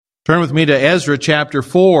Turn with me to Ezra chapter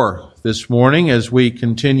 4 this morning as we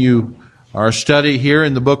continue our study here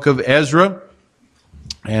in the book of Ezra.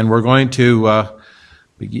 And we're going to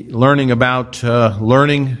be learning about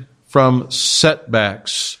learning from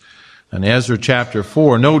setbacks in Ezra chapter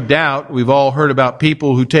 4. No doubt we've all heard about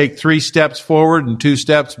people who take 3 steps forward and 2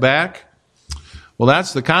 steps back. Well,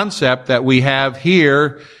 that's the concept that we have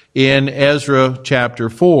here in Ezra chapter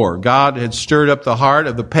 4. God had stirred up the heart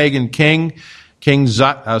of the pagan King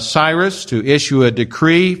Cyrus to issue a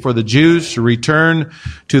decree for the Jews to return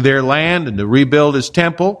to their land and to rebuild his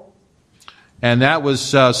temple. And that was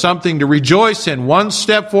something to rejoice in. 1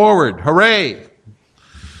 step forward. Hooray!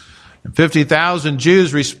 And 50,000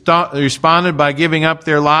 Jews responded by giving up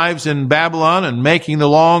their lives in Babylon and making the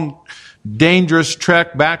long, dangerous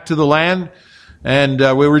trek back to the land. And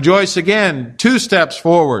we rejoice again. 2 steps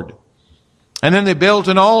forward. And then they built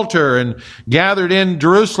an altar and gathered in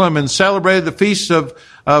Jerusalem and celebrated the Feast of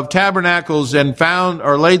Tabernacles and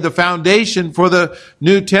laid the foundation for the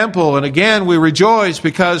new temple. And again, we rejoice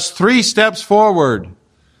because 3 steps forward,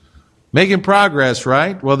 making progress,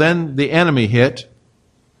 right? Well, then the enemy hit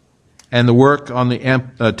and the work on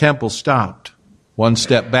the temple stopped. 1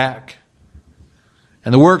 step back.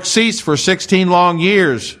 And the work ceased for 16 long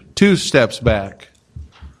years, 2 steps back.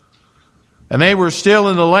 And they were still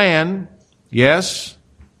in the land. Yes,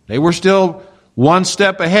 they were still 1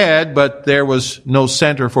 step ahead, but there was no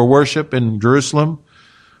center for worship in Jerusalem.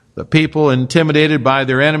 The people, intimidated by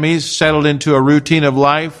their enemies, settled into a routine of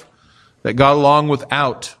life that got along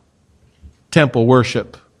without temple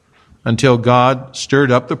worship until God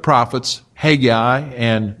stirred up the prophets Haggai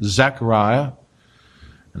and Zechariah,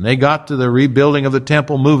 and they got to the rebuilding of the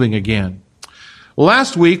temple moving again.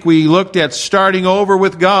 Last week we looked at starting over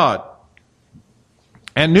with God.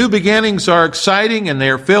 And new beginnings are exciting and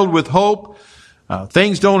they're filled with hope.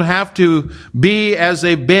 Things don't have to be as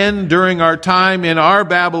they've been during our time in our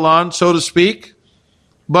Babylon, so to speak.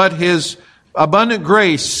 But His abundant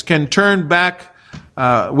grace can turn back.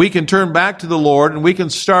 We can turn back to the Lord and we can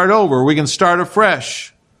start over. We can start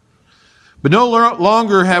afresh. But no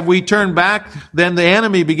longer have we turned back, then the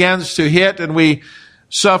enemy begins to hit and we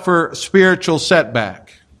suffer spiritual setback.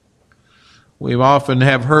 We often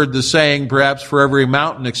have heard the saying, perhaps for every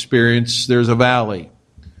mountain experience, there's a valley.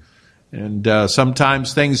 And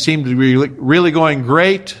sometimes things seem to be really going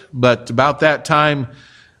great, but about that time,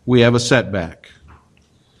 we have a setback.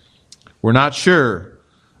 We're not sure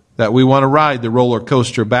that we want to ride the roller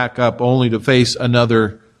coaster back up only to face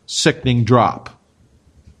another sickening drop.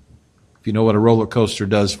 If you know what a roller coaster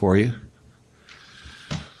does for you.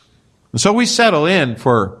 And so we settle in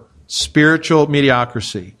for spiritual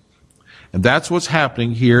mediocrity. And that's what's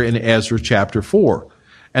happening here in Ezra chapter 4.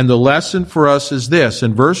 And the lesson for us is this.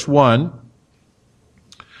 In verse 1,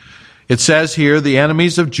 it says here, the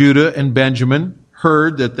enemies of Judah and Benjamin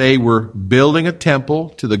heard that they were building a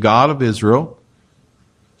temple to the God of Israel.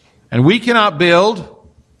 And we cannot build,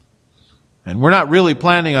 and we're not really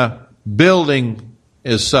planning a building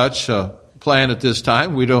as such, plan at this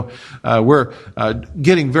time. We're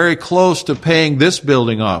getting very close to paying this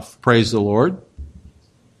building off. Praise the Lord.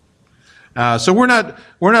 So we're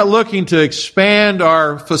not looking to expand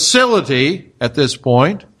our facility at this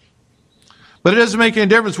point, but it doesn't make any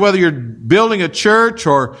difference whether you're building a church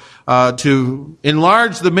or to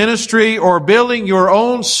enlarge the ministry or building your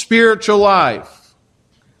own spiritual life.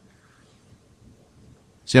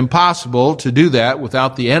 It's impossible to do that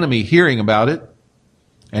without the enemy hearing about it,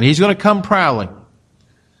 and he's going to come prowling.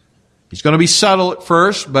 He's going to be subtle at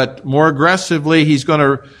first, but more aggressively he's going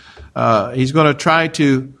to try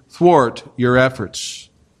to thwart your efforts.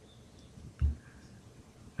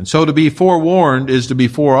 And so to be forewarned is to be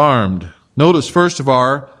forearmed. Notice first of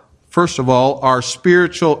all, our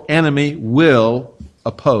spiritual enemy will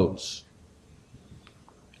oppose.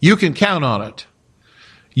 You can count on it.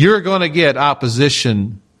 You're going to get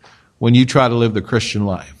opposition when you try to live the Christian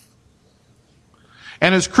life.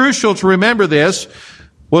 And it's crucial to remember this.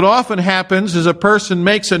 What often happens is a person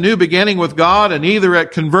makes a new beginning with God, and either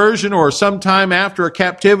at conversion or sometime after a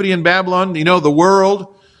captivity in Babylon, the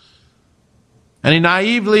world, and he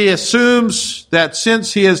naively assumes that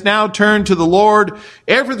since he has now turned to the Lord,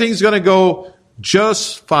 everything's going to go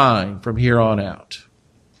just fine from here on out.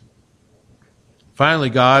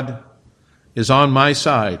 Finally, God is on my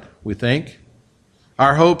side, we think.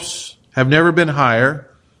 Our hopes have never been higher,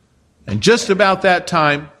 and just about that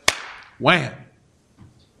time, wham!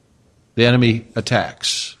 The enemy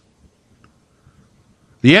attacks.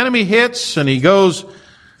 The enemy hits and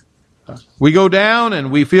we go down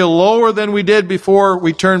and we feel lower than we did before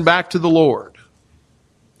we turn back to the Lord.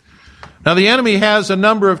 Now the enemy has a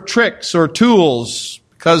number of tricks or tools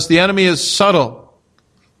because the enemy is subtle,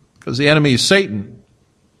 because the enemy is Satan.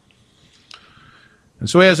 And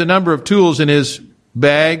so he has a number of tools in his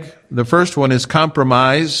bag. The first one is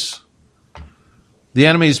compromise. The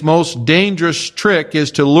enemy's most dangerous trick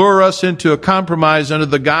is to lure us into a compromise under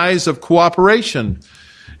the guise of cooperation.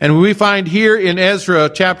 And we find here in Ezra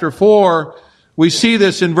chapter 4, we see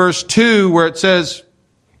this in verse 2 where it says,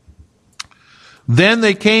 "Then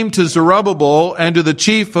they came to Zerubbabel and to the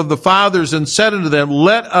chief of the fathers and said unto them,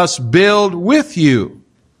 Let us build with you.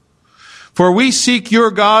 For we seek your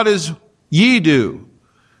God as ye do.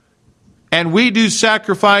 And we do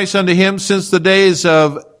sacrifice unto him since the days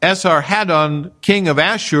of Esarhaddon, king of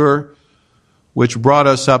Ashur, which brought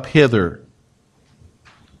us up hither."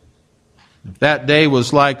 If that day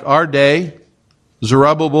was like our day,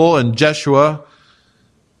 Zerubbabel and Jeshua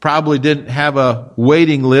probably didn't have a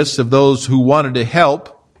waiting list of those who wanted to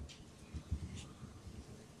help,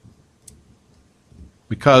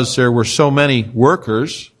 because there were so many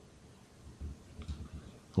workers.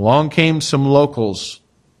 Along came some locals,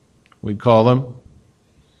 we'd call them,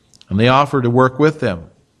 and they offered to work with them.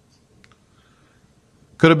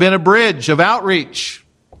 Could have been a bridge of outreach.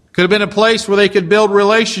 Could have been a place where they could build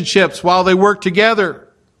relationships while they worked together.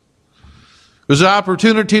 It was an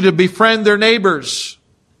opportunity to befriend their neighbors.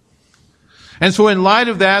 And so in light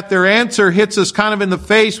of that, their answer hits us kind of in the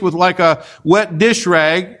face with like a wet dish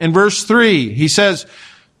rag. In verse 3, he says,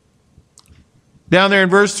 down there in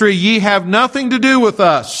verse 3, "Ye have nothing to do with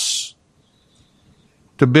us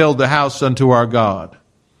to build the house unto our God.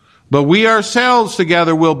 But we ourselves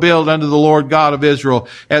together will build unto the Lord God of Israel,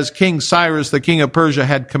 as King Cyrus, the king of Persia,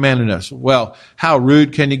 had commanded us." Well, how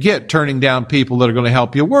rude can you get turning down people that are going to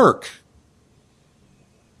help you work?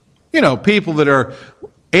 You know, people that are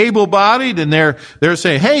able-bodied and they're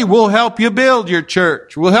saying, "Hey, we'll help you build your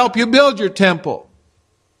church. We'll help you build your temple."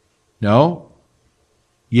 No,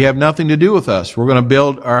 you have nothing to do with us. We're going to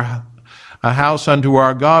build a house unto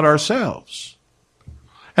our God ourselves.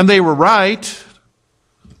 And they were right.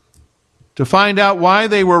 To find out why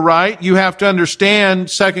they were right, you have to understand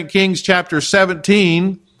 2 Kings chapter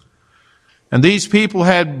 17. And these people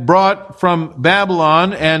had brought from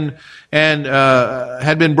Babylon and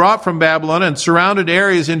had been brought from Babylon and surrounded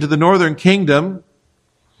areas into the northern kingdom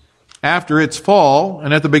after its fall.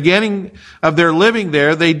 And at the beginning of their living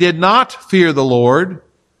there, they did not fear the Lord.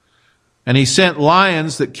 And he sent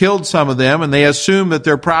lions that killed some of them, and they assumed that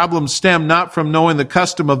their problems stemmed not from knowing the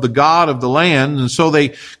custom of the God of the land. And so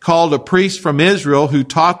they called a priest from Israel who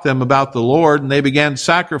taught them about the Lord, and they began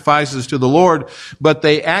sacrifices to the Lord, but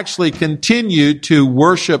they actually continued to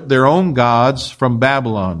worship their own gods from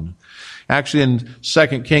Babylon. Actually, in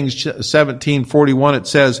 2 Kings 17:41, it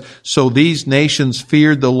says, "So these nations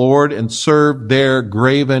feared the Lord and served their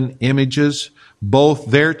graven images,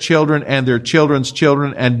 both their children and their children's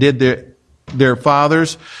children, and did their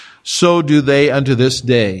fathers, so do they unto this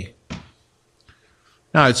day."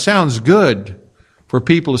 Now, it sounds good for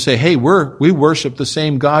people to say, "Hey, we worship the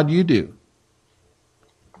same God you do."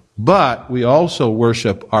 But we also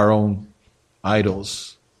worship our own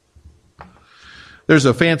idols. There's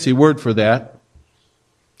a fancy word for that.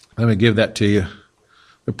 Let me give that to you.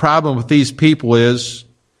 The problem with these people is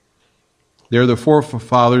they're the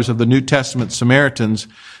forefathers of the New Testament Samaritans.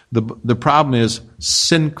 The problem is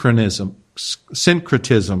syncretism.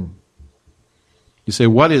 You say,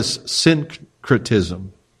 what is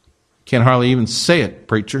syncretism? Can't hardly even say it,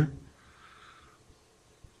 preacher.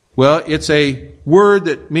 Well, it's a word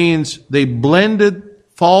that means they blended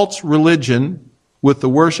false religion with the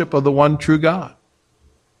worship of the one true God.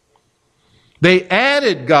 They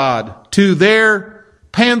added God to their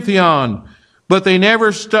pantheon, but they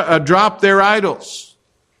never dropped their idols.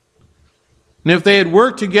 And if they had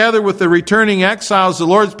worked together with the returning exiles, the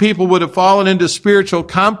Lord's people would have fallen into spiritual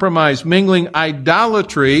compromise, mingling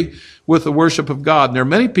idolatry with the worship of God. And there are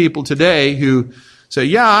many people today who say,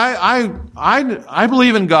 "Yeah, I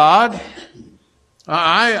believe in God.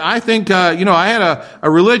 I think I had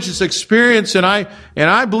a religious experience, and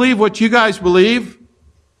I believe what you guys believe,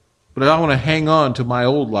 but I want to hang on to my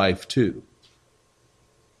old life too."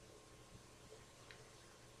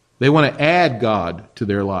 They want to add God to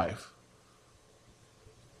their life.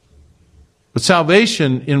 But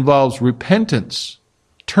salvation involves repentance,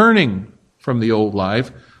 turning from the old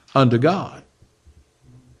life unto God.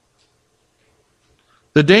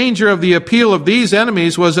 The danger of the appeal of these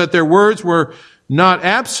enemies was that their words were not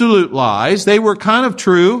absolute lies. They were kind of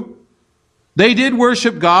true. They did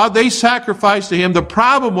worship God. They sacrificed to Him. The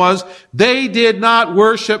problem was they did not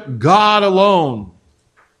worship God alone.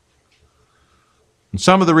 And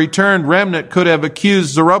some of the returned remnant could have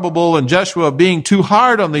accused Zerubbabel and Jeshua of being too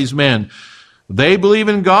hard on these men. They believe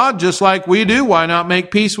in God just like we do. Why not make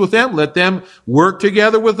peace with them? Let them work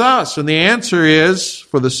together with us. And the answer is,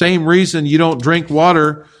 for the same reason you don't drink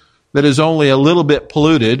water that is only a little bit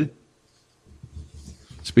polluted,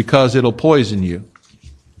 it's because it'll poison you.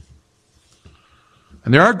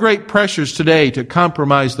 And there are great pressures today to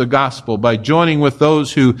compromise the gospel by joining with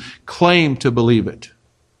those who claim to believe it,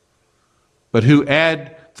 but who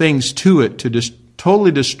add things to it to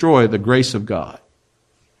totally destroy the grace of God.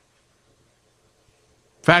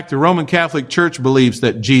 In fact, the Roman Catholic Church believes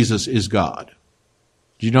that Jesus is God.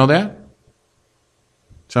 Did you know that?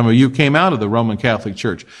 Some of you came out of the Roman Catholic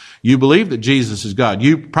Church. You believe that Jesus is God.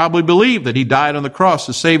 You probably believe that He died on the cross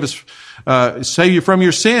to save you from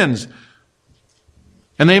your sins.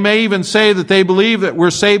 And they may even say that they believe that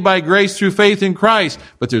we're saved by grace through faith in Christ.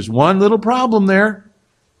 But there's one little problem there.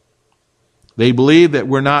 They believe that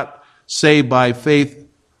we're not saved by faith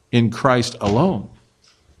in Christ alone.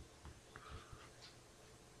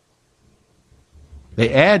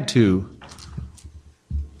 They add to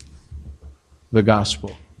the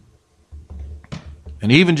gospel.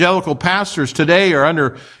 And evangelical pastors today are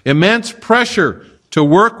under immense pressure to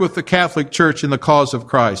work with the Catholic Church in the cause of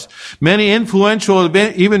Christ. Many influential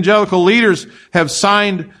evangelical leaders have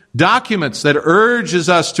signed documents that urges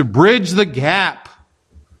us to bridge the gap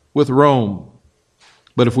with Rome.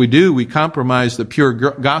 But if we do, we compromise the pure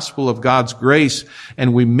gospel of God's grace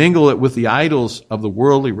and we mingle it with the idols of the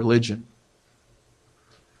worldly religion.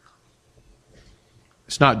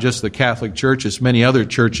 It's not just the Catholic Church, it's many other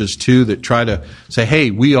churches too that try to say,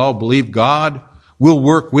 hey, we all believe God, we'll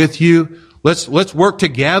work with you, let's work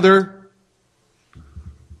together.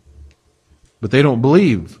 But they don't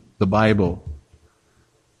believe the Bible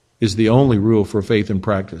is the only rule for faith and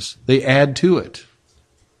practice. They add to it.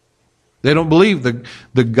 They don't believe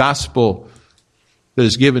the gospel that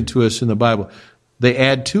is given to us in the Bible. They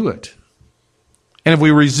add to it. And if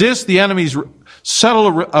we resist the enemy's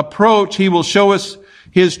subtle approach, he will show us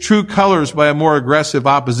his true colors by a more aggressive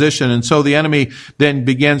opposition. And so the enemy then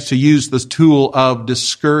begins to use this tool of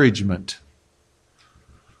discouragement.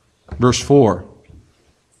 Verse 4.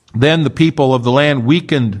 Then the people of the land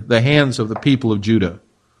weakened the hands of the people of Judah.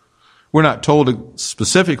 We're not told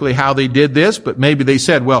specifically how they did this, but maybe they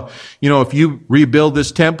said, well, if you rebuild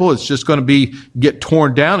this temple, it's just going to get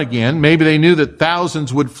torn down again. Maybe they knew that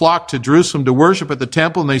thousands would flock to Jerusalem to worship at the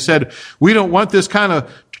temple, and they said, we don't want this kind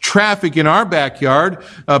of traffic in our backyard.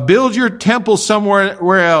 Build your temple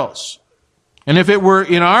somewhere else. And if it were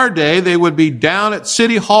in our day, they would be down at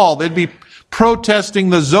City Hall. They'd be protesting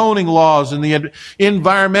the zoning laws and the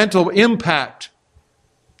environmental impact.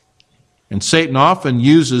 And Satan often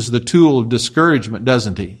uses the tool of discouragement,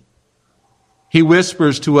 doesn't he? He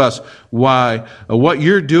whispers to us, why, what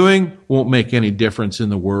you're doing won't make any difference in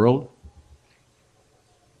the world.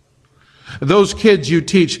 Those kids you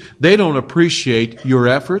teach, they don't appreciate your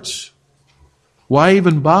efforts. Why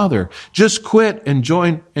even bother? Just quit and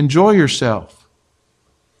enjoy yourself.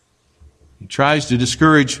 He tries to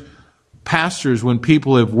discourage pastors when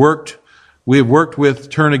people we have worked with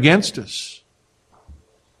turn against us.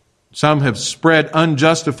 Some have spread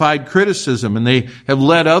unjustified criticism and they have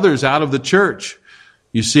led others out of the church.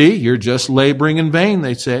 You see, you're just laboring in vain,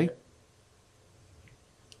 they say.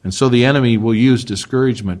 And so the enemy will use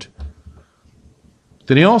discouragement.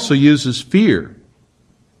 Then he also uses fear.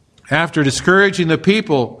 After discouraging the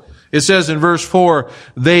people, it says in verse 4,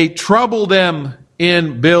 they trouble them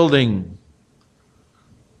in building.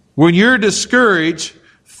 When you're discouraged,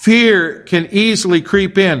 fear can easily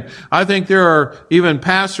creep in. I think there are even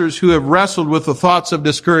pastors who have wrestled with the thoughts of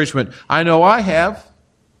discouragement. I know I have.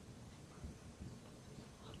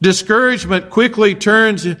 Discouragement quickly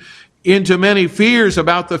turns into many fears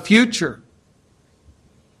about the future.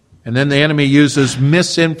 And then the enemy uses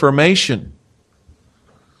misinformation.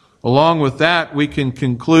 Along with that, we can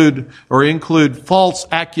include false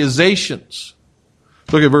accusations.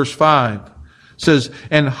 Look at verse 5. It says,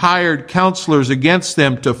 and hired counselors against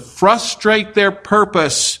them to frustrate their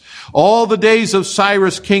purpose all the days of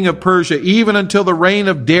Cyrus, king of Persia, even until the reign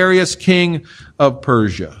of Darius, king of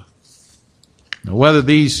Persia. Now, whether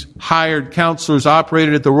these hired counselors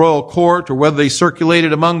operated at the royal court or whether they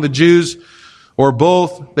circulated among the Jews or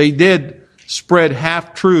both, they did spread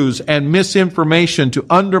half-truths and misinformation to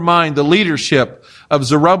undermine the leadership of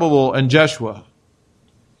Zerubbabel and Jeshua.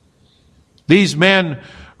 These men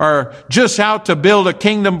are just out to build a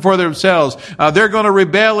kingdom for themselves. They're going to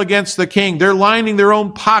rebel against the king. They're lining their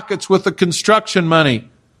own pockets with the construction money.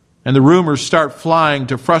 And the rumors start flying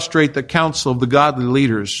to frustrate the counsel of the godly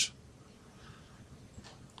leaders.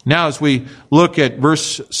 Now, as we look at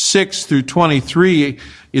verse 6 through 23,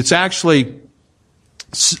 it's actually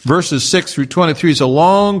verses 6 through 23 is a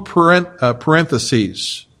long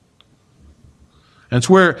parenthesis. And it's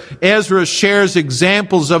where Ezra shares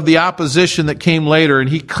examples of the opposition that came later, and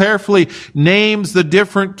he carefully names the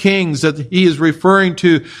different kings that he is referring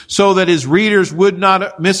to so that his readers would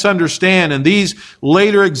not misunderstand. And these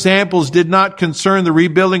later examples did not concern the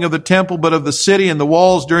rebuilding of the temple, but of the city and the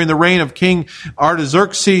walls during the reign of King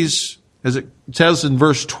Artaxerxes, as it says in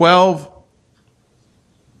verse 12,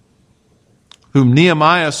 whom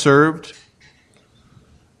Nehemiah served.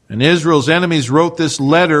 And Israel's enemies wrote this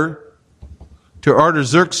letter to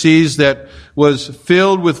Artaxerxes that was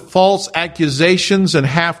filled with false accusations and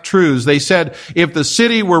half-truths. They said if the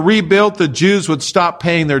city were rebuilt, the Jews would stop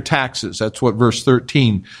paying their taxes. That's what verse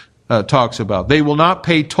 13 talks about. They will not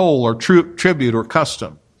pay toll or tribute or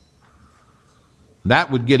custom. That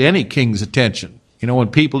would get any king's attention, when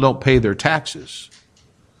people don't pay their taxes.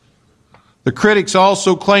 The critics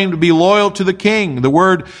also claim to be loyal to the king. The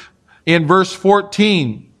word in verse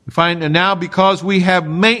 14, we find, and now because we have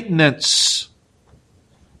maintenance.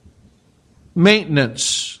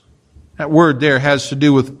 Maintenance. That word there has to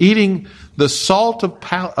do with eating the salt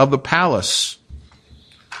of the palace.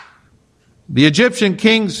 The Egyptian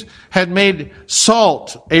kings had made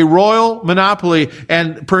salt a royal monopoly,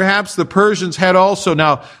 and perhaps the Persians had also.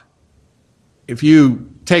 Now, if you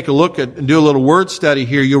take a look at and do a little word study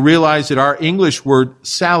here, you'll realize that our English word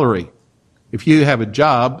salary, if you have a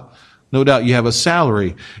job, no doubt you have a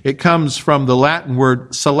salary. It comes from the Latin word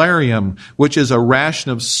salarium, which is a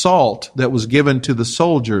ration of salt that was given to the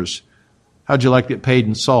soldiers. How'd you like to get paid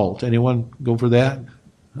in salt? Anyone go for that?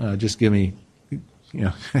 Just give me,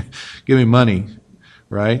 give me money,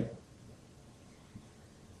 right?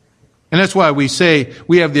 And that's why we say,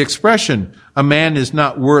 we have the expression, a man is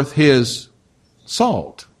not worth his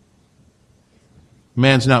salt. A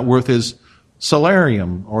man's not worth his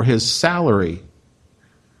salarium or his salary.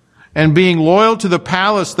 And being loyal to the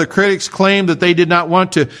palace, the critics claimed that they did not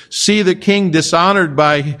want to see the king dishonored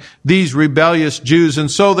by these rebellious Jews. And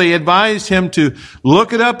so they advised him to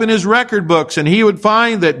look it up in his record books, and he would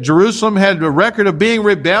find that Jerusalem had a record of being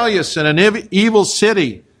rebellious and an evil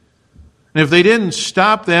city. And if they didn't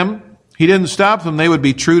stop them, he didn't stop them, they would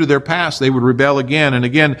be true to their past. They would rebel again. And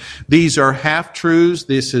again, these are half-truths.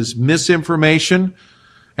 This is misinformation.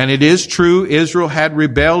 And it is true, Israel had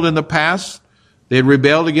rebelled in the past. They had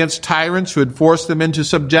rebelled against tyrants who had forced them into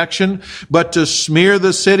subjection. But to smear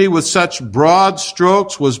the city with such broad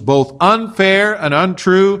strokes was both unfair and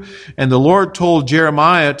untrue. And the Lord told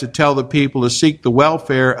Jeremiah to tell the people to seek the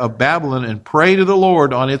welfare of Babylon and pray to the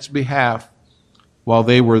Lord on its behalf while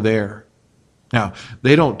they were there. Now,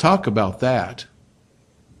 they don't talk about that.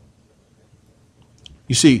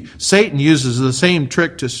 You see, Satan uses the same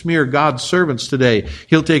trick to smear God's servants today.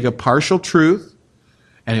 He'll take a partial truth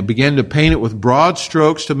and he'll begin to paint it with broad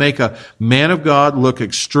strokes to make a man of God look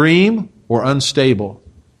extreme or unstable.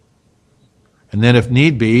 And then if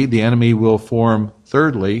need be, the enemy will form,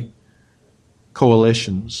 thirdly,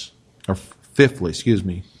 coalitions. Or fifthly,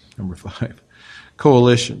 number 5.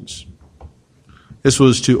 Coalitions. This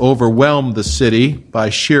was to overwhelm the city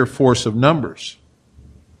by sheer force of numbers.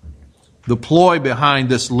 The ploy behind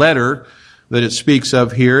this letter that it speaks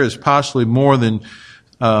of here is possibly more than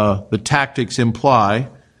the tactics imply.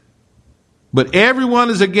 But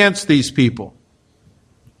everyone is against these people.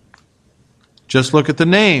 Just look at the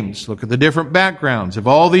names. Look at the different backgrounds. If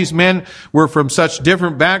all these men were from such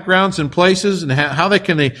different backgrounds and places, and how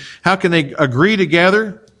can they agree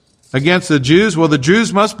together against the Jews? Well, the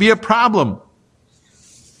Jews must be a problem.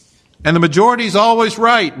 And the majority is always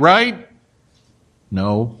right?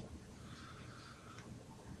 No.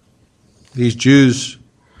 These Jews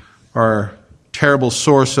are a terrible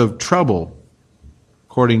source of trouble,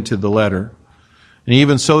 according to the letter. And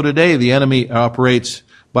even so today, the enemy operates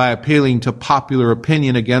by appealing to popular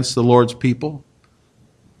opinion against the Lord's people.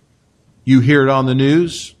 You hear it on the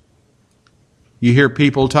news. You hear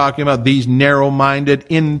people talking about these narrow-minded,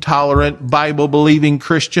 intolerant, Bible-believing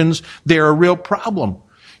Christians. They're a real problem.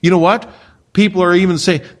 You know what? People are even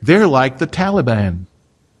saying they're like the Taliban.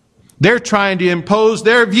 They're trying to impose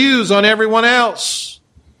their views on everyone else.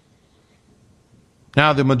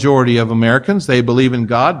 Now, the majority of Americans, they believe in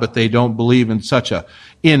God, but they don't believe in such a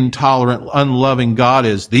intolerant, unloving God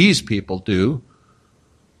as these people do.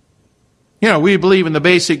 We believe in the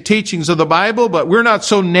basic teachings of the Bible, but we're not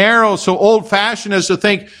so narrow, so old-fashioned as to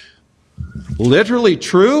think, literally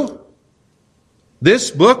true?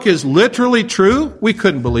 This book is literally true? We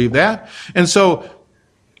couldn't believe that. And so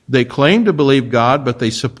they claim to believe God, but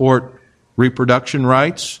they support reproduction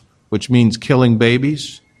rights, which means killing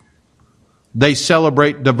babies. They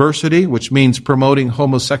celebrate diversity, which means promoting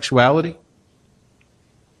homosexuality.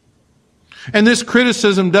 And this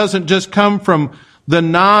criticism doesn't just come from the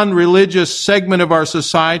non-religious segment of our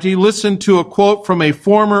society. Listen to a quote from a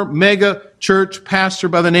former mega church pastor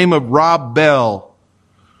by the name of Rob Bell.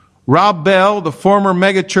 Rob Bell, the former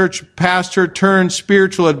mega church pastor turned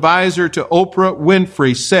spiritual advisor to Oprah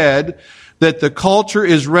Winfrey, said that the culture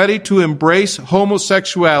is ready to embrace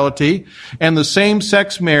homosexuality and the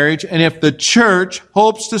same-sex marriage, and if the church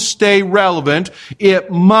hopes to stay relevant,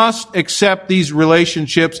 it must accept these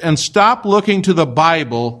relationships and stop looking to the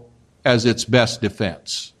Bible as its best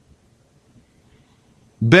defense.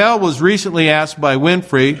 Bell was recently asked by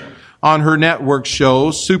Winfrey on her network show,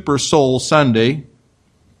 Super Soul Sunday,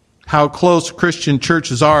 how close Christian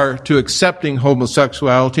churches are to accepting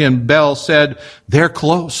homosexuality, and Bell said, they're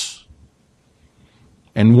close.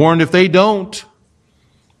 And warned if they don't,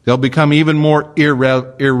 they'll become even more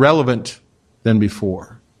irrelevant than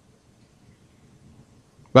before.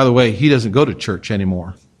 By the way, he doesn't go to church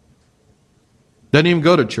anymore. Doesn't even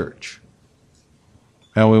go to church.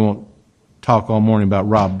 Well, we won't talk all morning about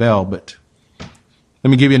Rob Bell, but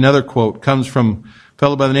let me give you another quote. It comes from a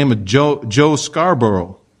fellow by the name of Joe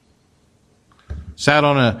Scarborough. Sat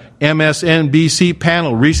on a MSNBC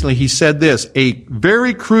panel recently. He said this, a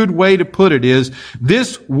very crude way to put it is,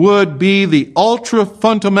 this would be the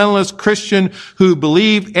ultra-fundamentalist Christian who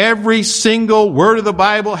believe every single word of the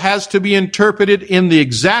Bible has to be interpreted in the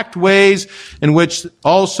exact ways in which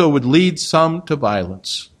also would lead some to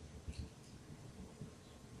violence.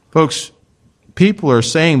 Folks, people are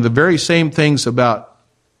saying the very same things about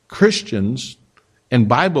Christians and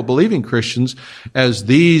Bible-believing Christians as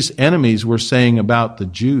these enemies were saying about the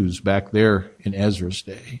Jews back there in Ezra's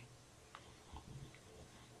day.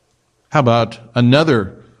 How about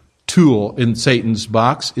another tool in Satan's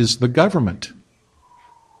box is the government.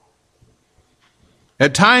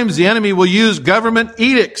 At times, the enemy will use government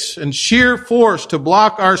edicts and sheer force to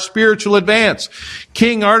block our spiritual advance.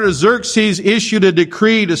 King Artaxerxes issued a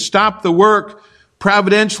decree to stop the work,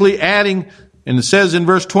 providentially adding, and it says in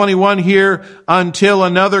verse 21 here, until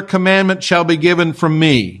another commandment shall be given from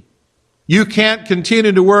me. You can't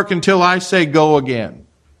continue to work until I say go again.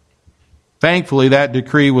 Thankfully, that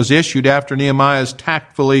decree was issued after Nehemiah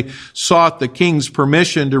tactfully sought the king's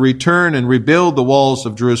permission to return and rebuild the walls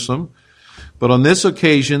of Jerusalem. But on this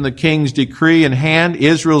occasion, the king's decree in hand,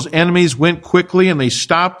 Israel's enemies went quickly and they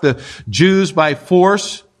stopped the Jews by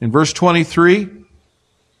force in verse 23.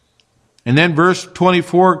 And then verse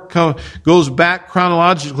 24 goes back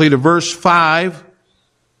chronologically to verse 5.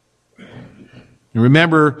 And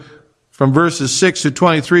remember, from verses 6 to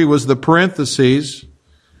 23 was the parentheses.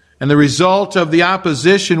 And the result of the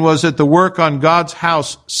opposition was that the work on God's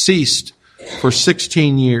house ceased for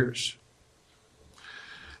 16 years.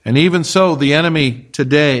 And even so, the enemy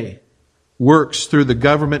today works through the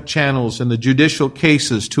government channels and the judicial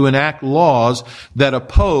cases to enact laws that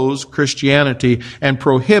oppose Christianity and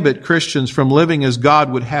prohibit Christians from living as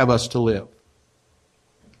God would have us to live.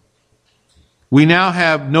 We now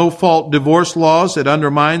have no-fault divorce laws that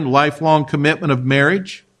undermine lifelong commitment of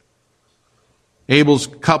marriage, enables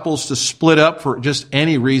couples to split up for just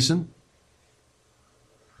any reason.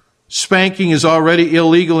 Spanking is already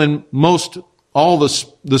illegal in all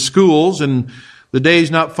the schools, and the day's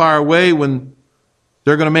not far away when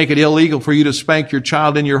they're going to make it illegal for you to spank your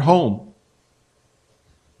child in your home.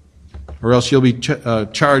 Or else you'll be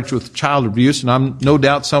charged with child abuse, and I'm no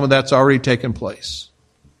doubt some of that's already taken place.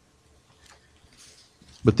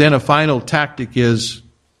 But then a final tactic is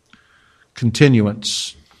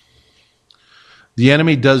continuance. The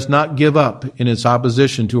enemy does not give up in its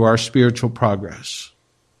opposition to our spiritual progress.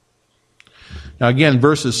 Now again,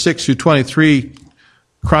 verses 6 through 23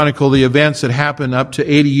 chronicle the events that happened up to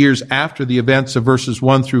 80 years after the events of verses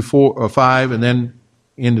 1 through 5 and then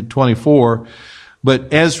into 24.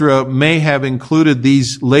 But Ezra may have included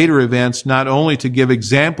these later events not only to give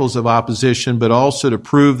examples of opposition, but also to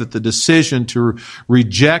prove that the decision to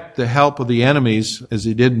reject the help of the enemies, as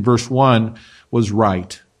he did in verse 1, was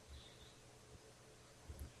right.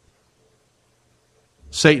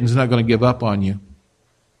 Satan's not going to give up on you.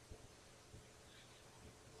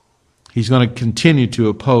 He's going to continue to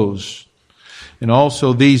oppose. And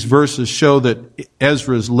also these verses show that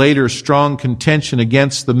Ezra's later strong contention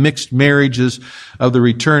against the mixed marriages of the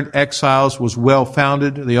returned exiles was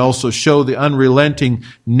well-founded. They also show the unrelenting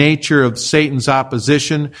nature of Satan's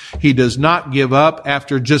opposition. He does not give up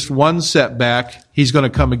after just one setback. He's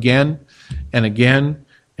going to come again and again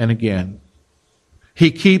and again.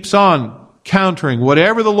 He keeps on countering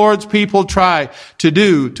whatever the Lord's people try to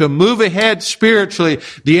do to move ahead spiritually.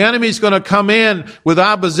 The enemy's going to come in with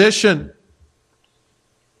opposition.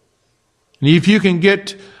 And if you can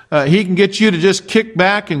get he can get you to just kick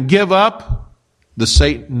back and give up,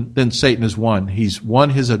 then Satan has won. He's won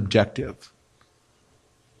his objective.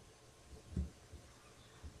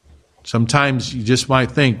 Sometimes you just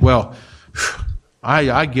might think, well,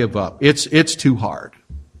 I give up. It's too hard.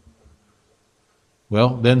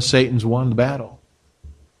 Well, then Satan's won the battle.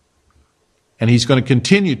 And he's going to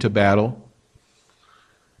continue to battle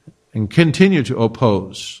and continue to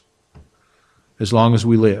oppose as long as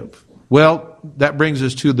we live. Well, that brings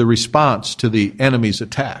us to the response to the enemy's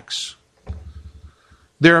attacks.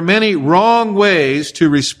 There are many wrong ways to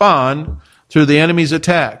respond to the enemy's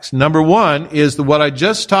attacks. Number one is what I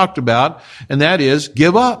just talked about, and that is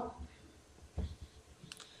give up.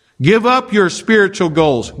 Give up your spiritual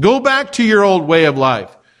goals. Go back to your old way of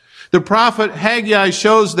life. The prophet Haggai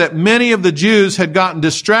shows that many of the Jews had gotten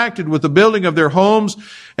distracted with the building of their homes,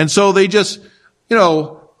 and so they just,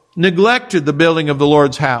 neglected the building of the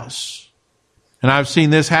Lord's house. And I've seen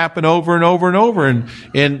this happen over and over and over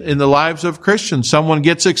in the lives of Christians. Someone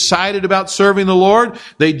gets excited about serving the Lord.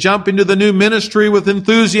 They jump into the new ministry with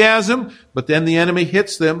enthusiasm, but then the enemy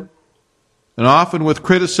hits them. And often with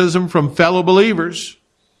criticism from fellow believers,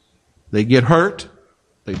 they get hurt.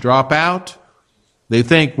 They drop out. They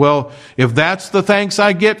think, well, if that's the thanks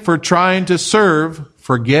I get for trying to serve,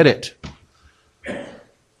 forget it.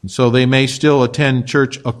 And so they may still attend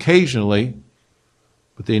church occasionally,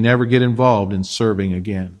 but they never get involved in serving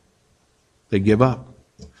again. They give up.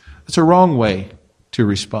 That's a wrong way to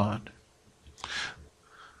respond.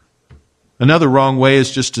 Another wrong way is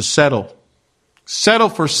just to settle. Settle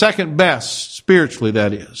for second best, spiritually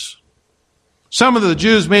that is. Some of the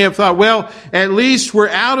Jews may have thought, well, at least we're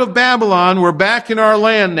out of Babylon. We're back in our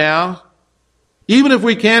land now. Even if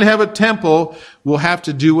we can't have a temple, we'll have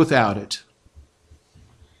to do without it.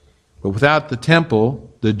 But without the temple,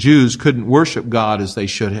 the Jews couldn't worship God as they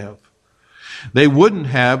should have. They wouldn't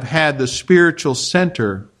have had the spiritual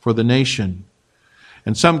center for the nation.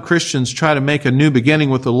 And some Christians try to make a new beginning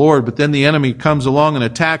with the Lord, but then the enemy comes along and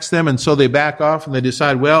attacks them, and so they back off and they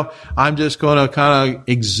decide, well, I'm just going to kind of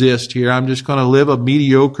exist here. I'm just going to live a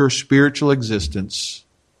mediocre spiritual existence,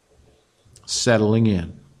 settling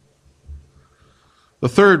in. The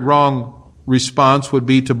third wrong response would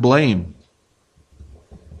be to blame.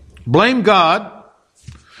 Blame God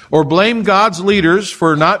or blame God's leaders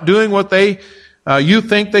for not doing what you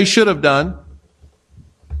think they should have done.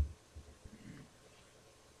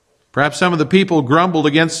 Perhaps some of the people grumbled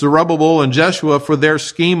against Zerubbabel and Joshua for their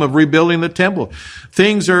scheme of rebuilding the temple.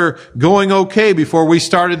 Things are going okay before we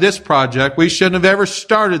started this project. We shouldn't have ever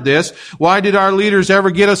started this. Why did our leaders ever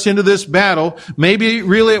get us into this battle? Maybe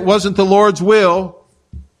really it wasn't the Lord's will.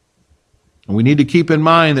 And we need to keep in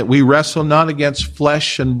mind that we wrestle not against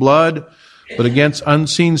flesh and blood, but against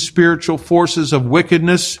unseen spiritual forces of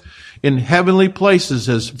wickedness in heavenly places,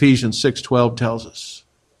 as Ephesians 6:12 tells us.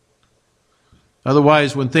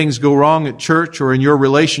 Otherwise, when things go wrong at church or in your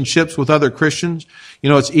relationships with other Christians,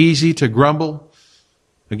 it's easy to grumble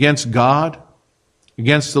against God,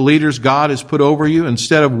 against the leaders God has put over you.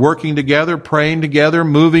 Instead of working together, praying together,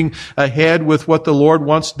 moving ahead with what the Lord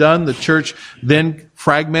wants done, the church then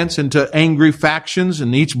fragments into angry factions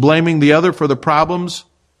and each blaming the other for the problems.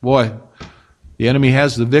 Boy, the enemy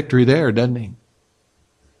has the victory there, doesn't he?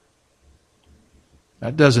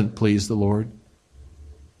 That doesn't please the Lord.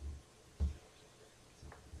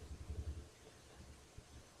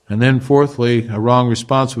 And then fourthly, a wrong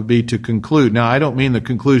response would be to conclude. Now, I don't mean the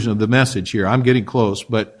conclusion of the message here. I'm getting close,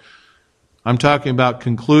 but I'm talking about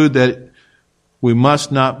conclude that it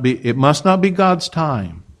must not be God's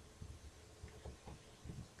time.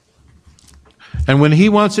 And when He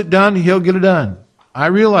wants it done, He'll get it done. I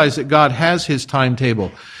realize that God has His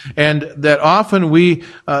timetable, and that often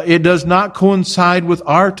it does not coincide with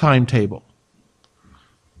our timetable.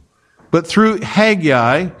 But through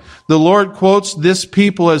Haggai, the Lord quotes this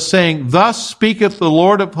people as saying, "Thus speaketh the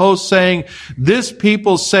Lord of hosts, saying, this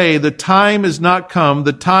people say the time is not come,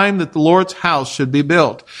 the time that the Lord's house should be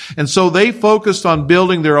built." And so they focused on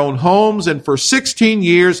building their own homes, and for 16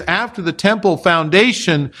 years after the temple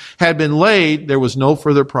foundation had been laid, there was no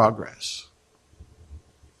further progress.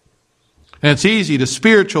 And it's easy to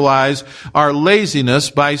spiritualize our laziness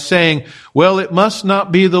by saying, well, it must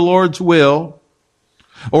not be the Lord's will,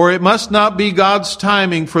 or it must not be God's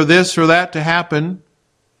timing for this or that to happen.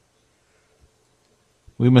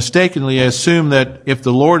 We mistakenly assume that if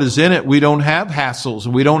the Lord is in it, we don't have hassles,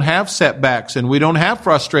 and we don't have setbacks, and we don't have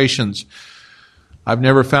frustrations. I've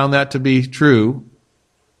never found that to be true.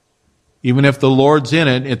 Even if the Lord's in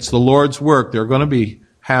it, it's the Lord's work. There are going to be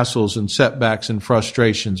hassles and setbacks and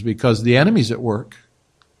frustrations because the enemy's at work,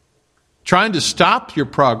 trying to stop your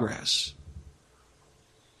progress.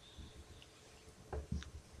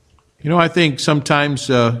 I think sometimes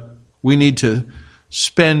we need to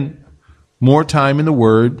spend more time in the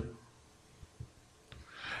Word,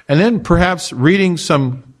 and then perhaps reading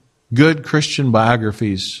some good Christian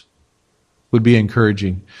biographies would be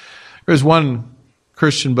encouraging. There's one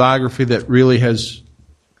Christian biography that really has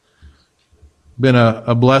been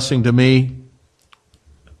a blessing to me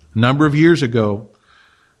a number of years ago.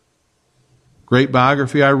 Great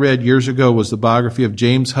biography I read years ago was the biography of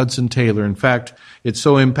James Hudson Taylor. In fact, it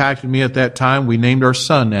so impacted me at that time, we named our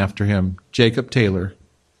son after him, Jacob Taylor.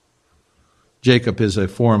 Jacob is a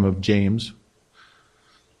form of James.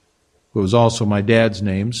 It was also my dad's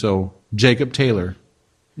name, so Jacob Taylor,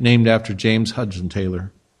 named after James Hudson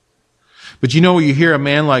Taylor. But you hear a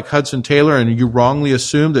man like Hudson Taylor and you wrongly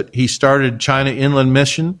assume that he started China Inland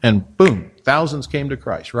Mission and boom, thousands came to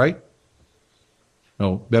Christ, right?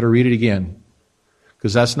 No, better read it again,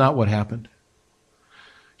 because that's not what happened.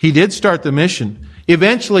 He did start the mission.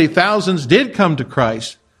 Eventually, thousands did come to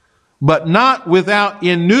Christ, but not without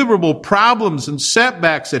innumerable problems and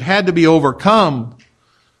setbacks that had to be overcome.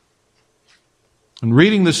 And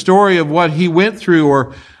reading the story of what he went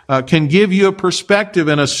through can give you a perspective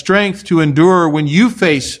and a strength to endure when you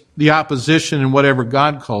face the opposition in whatever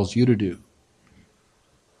God calls you to do.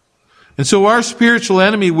 And so our spiritual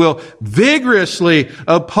enemy will vigorously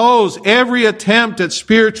oppose every attempt at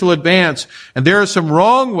spiritual advance, and there are some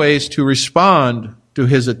wrong ways to respond to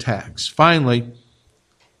his attacks. Finally,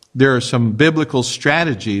 there are some biblical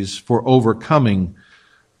strategies for overcoming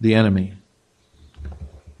the enemy.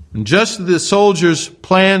 And just as the soldiers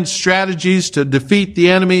planned strategies to defeat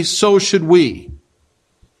the enemy, so should we.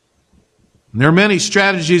 And there are many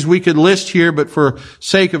strategies we could list here, but for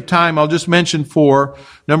sake of time, I'll just mention 4.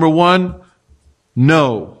 Number 1,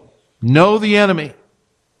 know. Know the enemy.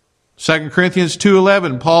 2 Corinthians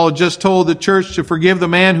 2:11, Paul had just told the church to forgive the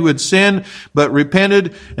man who had sinned but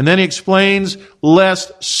repented, and then he explains,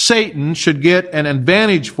 lest Satan should get an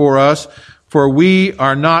advantage for us, for we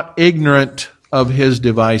are not ignorant of his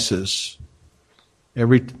devices.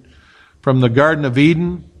 From the Garden of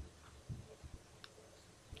Eden,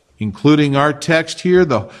 including our text here,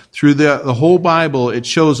 through the whole Bible, it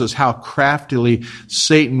shows us how craftily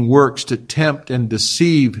Satan works to tempt and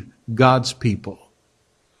deceive God's people.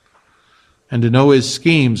 And to know his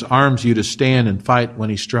schemes arms you to stand and fight when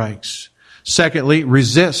he strikes. Secondly,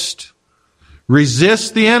 resist.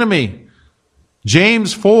 Resist the enemy.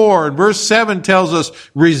 James 4 and verse 7 tells us,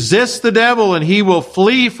 resist the devil and he will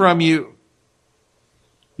flee from you.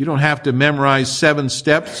 You don't have to memorize 7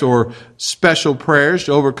 steps or special prayers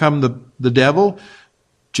to overcome the devil.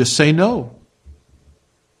 Just say no.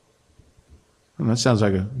 And that sounds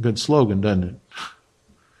like a good slogan, doesn't it?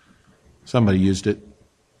 Somebody used it.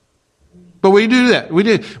 But we do that. We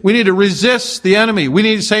need to resist the enemy. We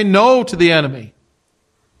need to say no to the enemy.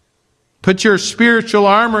 Put your spiritual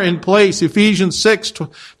armor in place, Ephesians 6,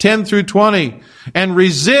 10 through 20, and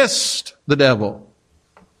resist the devil.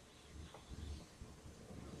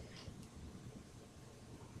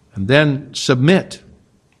 And then submit.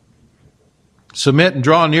 Submit and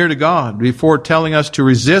draw near to God. Before telling us to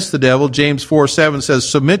resist the devil, James 4:7 says,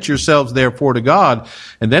 submit yourselves therefore to God.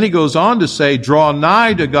 And then he goes on to say, draw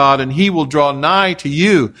nigh to God and he will draw nigh to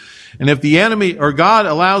you. And if the enemy or God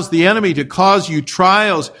allows the enemy to cause you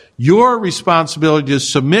trials, your responsibility is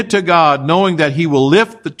to submit to God, knowing that he will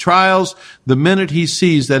lift the trials the minute he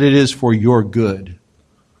sees that it is for your good.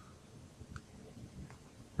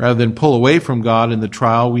 Rather than pull away from God in the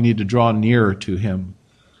trial, we need to draw nearer to him,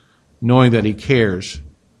 knowing that he cares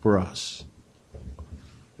for us.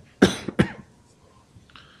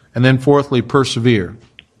 And then fourthly, persevere.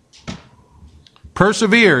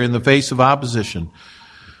 Persevere in the face of opposition.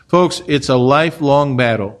 Folks, it's a lifelong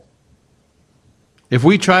battle. If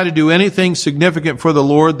we try to do anything significant for the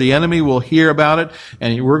Lord, the enemy will hear about it,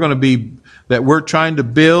 and we're trying to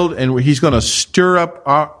build, and he's going to stir up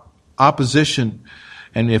our opposition.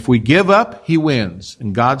 And if we give up, he wins,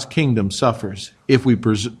 and God's kingdom suffers. If we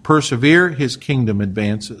persevere, his kingdom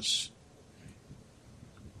advances.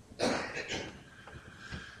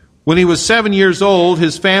 When he was 7 years old,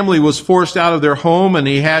 his family was forced out of their home, and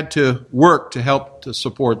he had to work to help to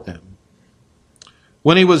support them.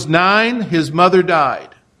 When he was 9, his mother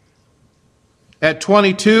died. At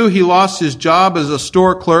 22, he lost his job as a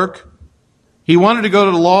store clerk. He wanted to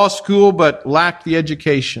go to law school, but lacked the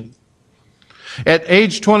education. At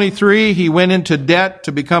age 23, he went into debt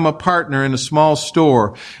to become a partner in a small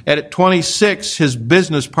store. At 26, his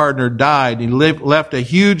business partner died. He left a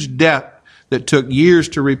huge debt that took years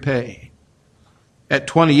to repay. At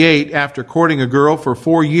 28, after courting a girl for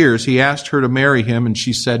 4 years, he asked her to marry him, and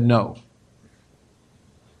she said no.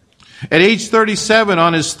 At age 37,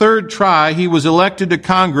 on his third try, he was elected to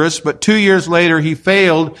Congress, but 2 years later he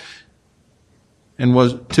failed and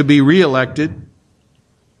was to be reelected.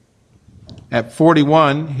 At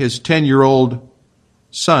 41, his 10-year-old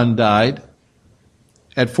son died.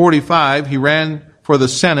 At 45, he ran for the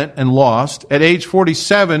Senate and lost. At age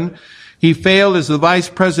 47, he failed as the vice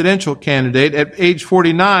presidential candidate. At age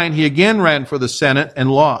 49, he again ran for the Senate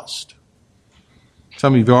and lost.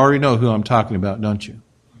 Some of you already know who I'm talking about, don't you?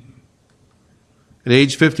 At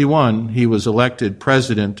age 51, he was elected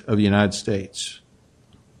President of the United States.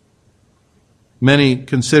 Many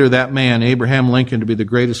consider that man, Abraham Lincoln, to be the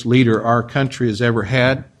greatest leader our country has ever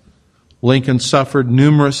had. Lincoln suffered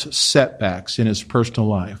numerous setbacks in his personal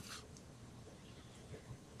life,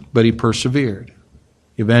 but he persevered.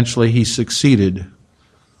 Eventually, he succeeded.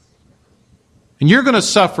 And you're going to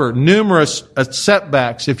suffer numerous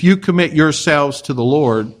setbacks if you commit yourselves to the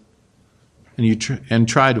Lord and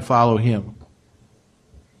try to follow Him.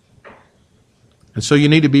 And so you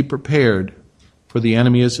need to be prepared for the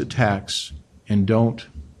enemy's attacks and don't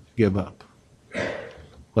give up.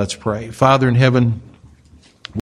 Let's pray. Father in heaven,